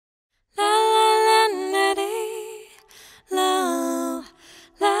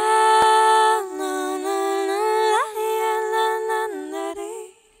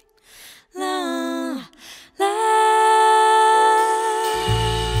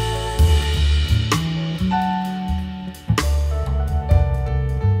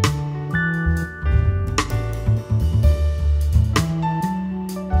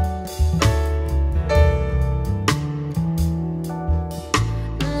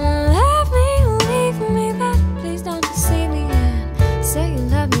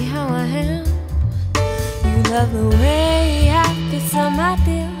love the way I get some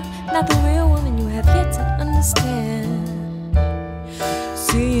idea, not the real woman you have yet to understand.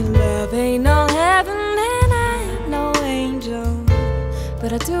 See, love ain't no heaven and I am no angel,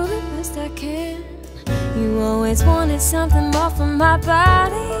 but I do the best I can. You always wanted something more from my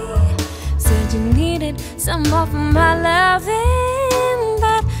body, said you needed some more from my loving,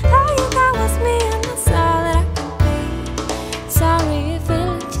 but all you got was me and that's all that I could be. Sorry if I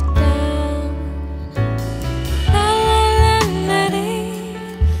let you down. La la la la dee,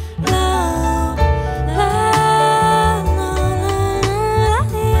 la la la la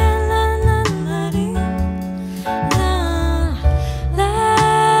la la la dee, la la.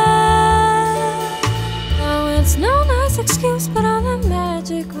 Now it's no nice excuse, but all the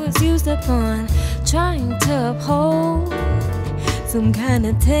magic was used upon trying to uphold some kind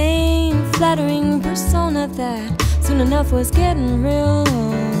of tame, flattering persona that soon enough was getting real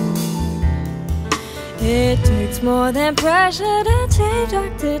old. It takes more than pressure to change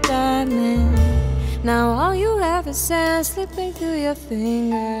rock to diamond. Now all you have is sand slipping through your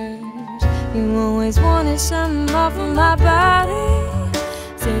fingers. You always wanted some more from my body,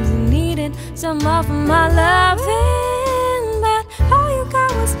 said you needed some more from my loving, but all you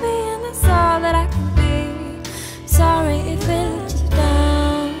got was me and that's all that I could be. Sorry if it let you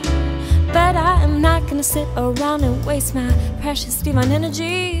down, but I am not gonna sit around and waste my precious divine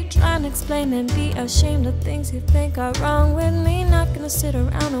energy trying to explain and be ashamed of things you think are wrong with me. Not gonna sit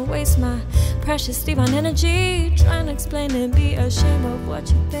around and waste my precious divine energy trying to explain and be ashamed of what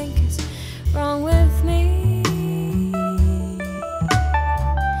you think is wrong with me.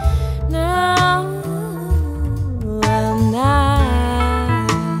 No, I'm not.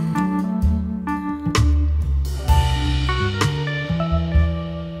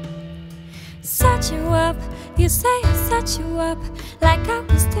 Set you up, you say I set you up, like I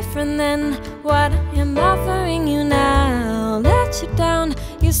was different than what I am offering you now. Let you down,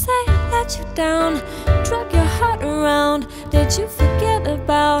 you say I let you down, drug your heart around. Did you forget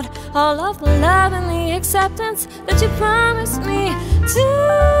about all of the love and the acceptance that you promised me to?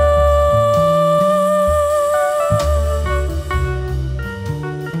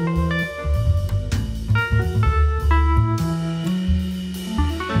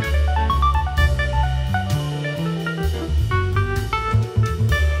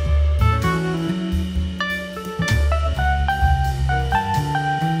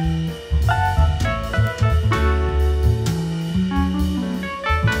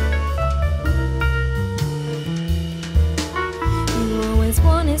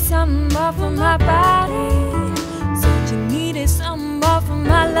 Some more from my body, said you needed some more from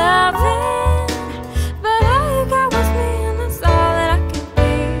my loving, but all you got was me and that's all that I can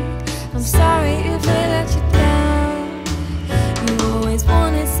be. I'm sorry if I let you down. You always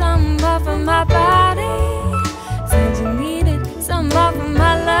wanted some more from my body, said you needed some more from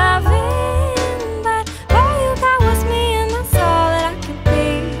my loving, but all you got was me and that's all that I can be.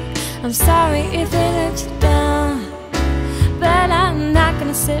 I'm sorry if I let you down, but I'm not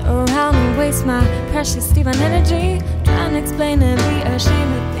gonna sit around and waste my precious divine energy trying to explain and be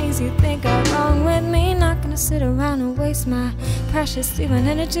ashamed of things you think are wrong with me. Not gonna sit around and waste my precious divine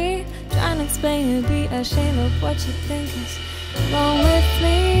energy trying to explain and be ashamed of what you think is wrong with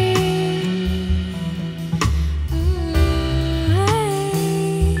me.